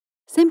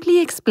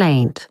Simply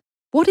explained,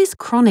 what is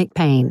chronic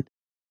pain?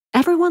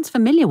 Everyone's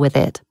familiar with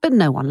it, but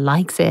no one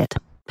likes it.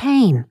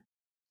 Pain.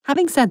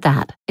 Having said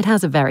that, it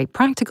has a very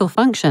practical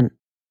function.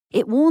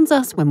 It warns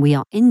us when we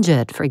are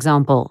injured, for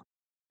example,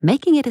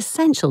 making it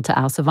essential to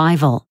our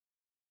survival.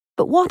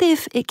 But what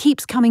if it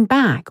keeps coming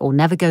back or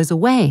never goes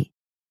away?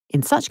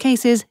 In such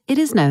cases, it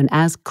is known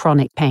as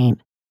chronic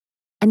pain.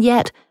 And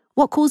yet,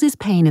 what causes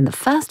pain in the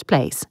first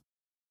place?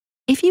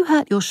 If you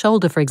hurt your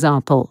shoulder, for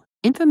example,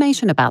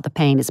 information about the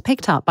pain is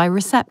picked up by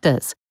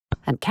receptors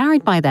and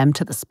carried by them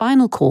to the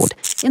spinal cord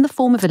in the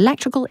form of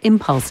electrical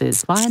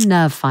impulses via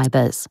nerve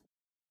fibers.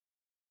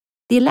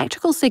 The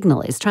electrical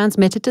signal is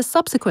transmitted to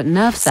subsequent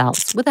nerve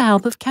cells with the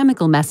help of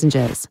chemical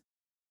messengers.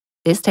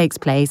 This takes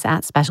place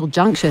at special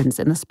junctions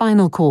in the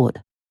spinal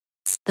cord.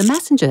 The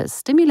messengers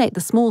stimulate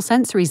the small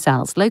sensory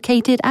cells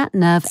located at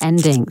nerve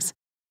endings.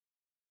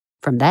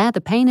 From there, the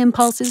pain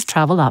impulses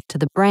travel up to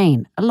the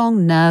brain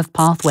along nerve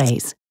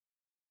pathways.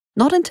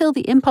 Not until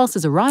the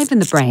impulses arrive in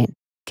the brain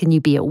can you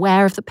be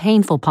aware of the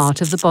painful part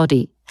of the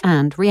body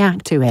and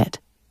react to it.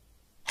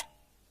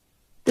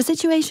 The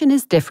situation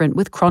is different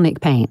with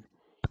chronic pain.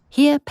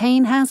 Here,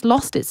 pain has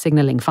lost its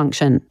signaling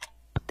function.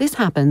 This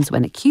happens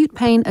when acute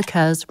pain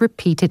occurs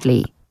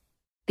repeatedly.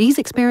 These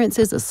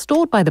experiences are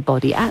stored by the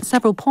body at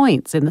several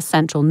points in the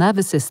central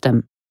nervous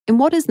system, in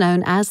what is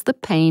known as the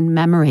pain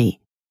memory.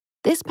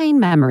 This pain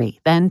memory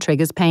then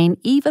triggers pain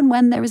even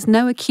when there is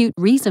no acute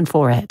reason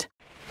for it.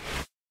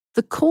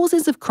 The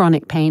causes of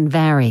chronic pain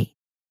vary.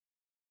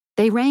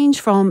 They range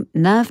from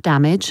nerve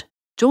damage,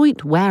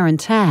 joint wear and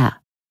tear,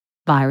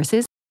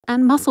 viruses,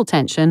 and muscle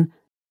tension,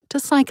 to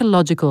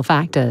psychological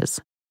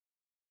factors.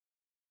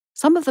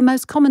 Some of the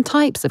most common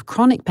types of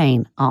chronic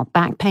pain are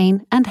back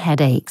pain and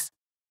headaches.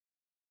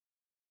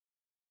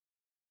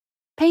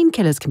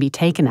 Painkillers can be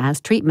taken as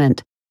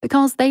treatment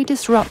because they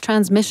disrupt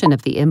transmission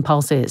of the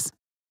impulses.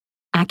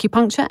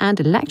 Acupuncture and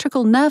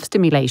electrical nerve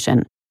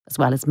stimulation, as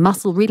well as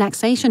muscle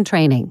relaxation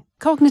training,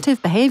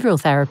 cognitive behavioral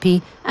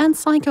therapy, and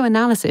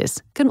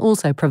psychoanalysis can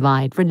also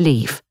provide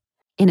relief.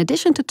 In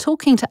addition to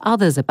talking to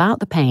others about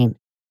the pain,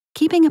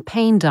 keeping a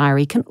pain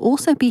diary can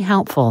also be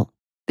helpful.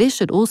 This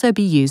should also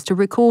be used to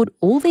record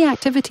all the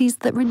activities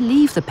that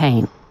relieve the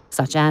pain,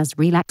 such as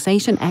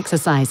relaxation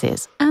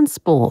exercises and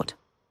sport.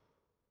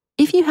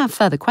 If you have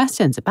further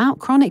questions about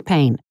chronic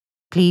pain,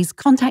 please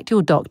contact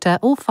your doctor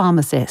or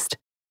pharmacist.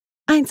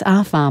 It's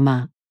A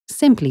Pharma,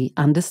 simply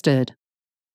understood.